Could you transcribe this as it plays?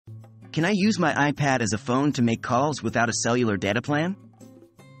Can I use my iPad as a phone to make calls without a cellular data plan?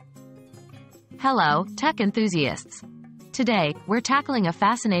 Hello, tech enthusiasts. Today, we're tackling a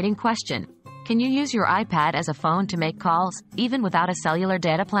fascinating question. Can you use your iPad as a phone to make calls, even without a cellular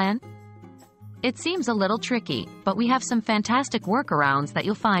data plan? It seems a little tricky, but we have some fantastic workarounds that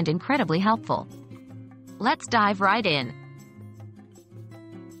you'll find incredibly helpful. Let's dive right in.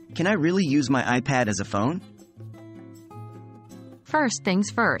 Can I really use my iPad as a phone? First things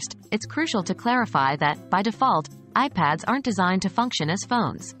first, it's crucial to clarify that, by default, iPads aren't designed to function as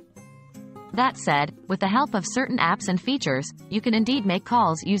phones. That said, with the help of certain apps and features, you can indeed make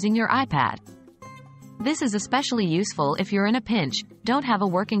calls using your iPad. This is especially useful if you're in a pinch, don't have a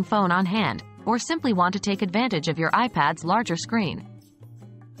working phone on hand, or simply want to take advantage of your iPad's larger screen.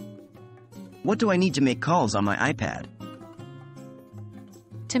 What do I need to make calls on my iPad?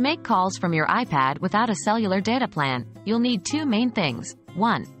 To make calls from your iPad without a cellular data plan, you'll need two main things.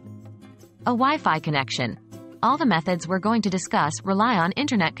 1. A Wi-Fi connection. All the methods we're going to discuss rely on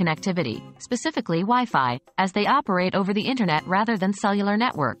internet connectivity, specifically Wi-Fi, as they operate over the internet rather than cellular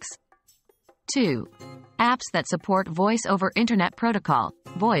networks. 2. Apps that support Voice over Internet Protocol,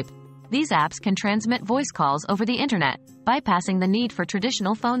 VoIP. These apps can transmit voice calls over the internet, bypassing the need for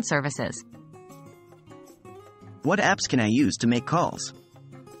traditional phone services. What apps can I use to make calls?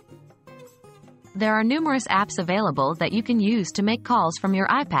 There are numerous apps available that you can use to make calls from your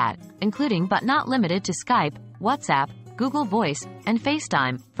iPad, including but not limited to Skype, WhatsApp, Google Voice, and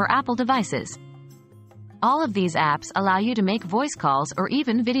FaceTime for Apple devices. All of these apps allow you to make voice calls or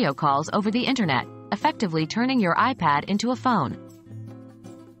even video calls over the internet, effectively turning your iPad into a phone.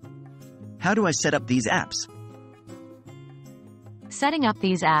 How do I set up these apps? Setting up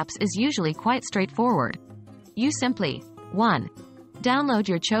these apps is usually quite straightforward. You simply 1. Download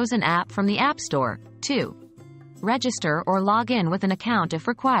your chosen app from the App Store. 2. Register or log in with an account if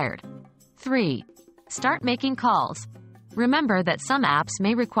required. 3. Start making calls. Remember that some apps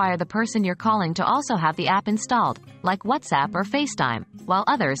may require the person you're calling to also have the app installed, like WhatsApp or FaceTime, while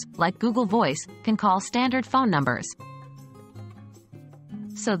others, like Google Voice, can call standard phone numbers.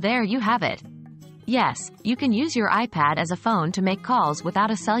 So there you have it. Yes, you can use your iPad as a phone to make calls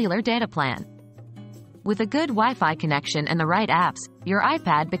without a cellular data plan. With a good Wi-Fi connection and the right apps, your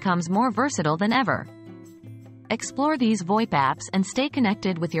iPad becomes more versatile than ever. Explore these VoIP apps and stay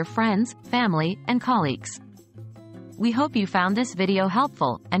connected with your friends, family, and colleagues. We hope you found this video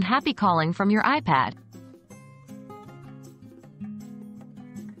helpful, and happy calling from your iPad.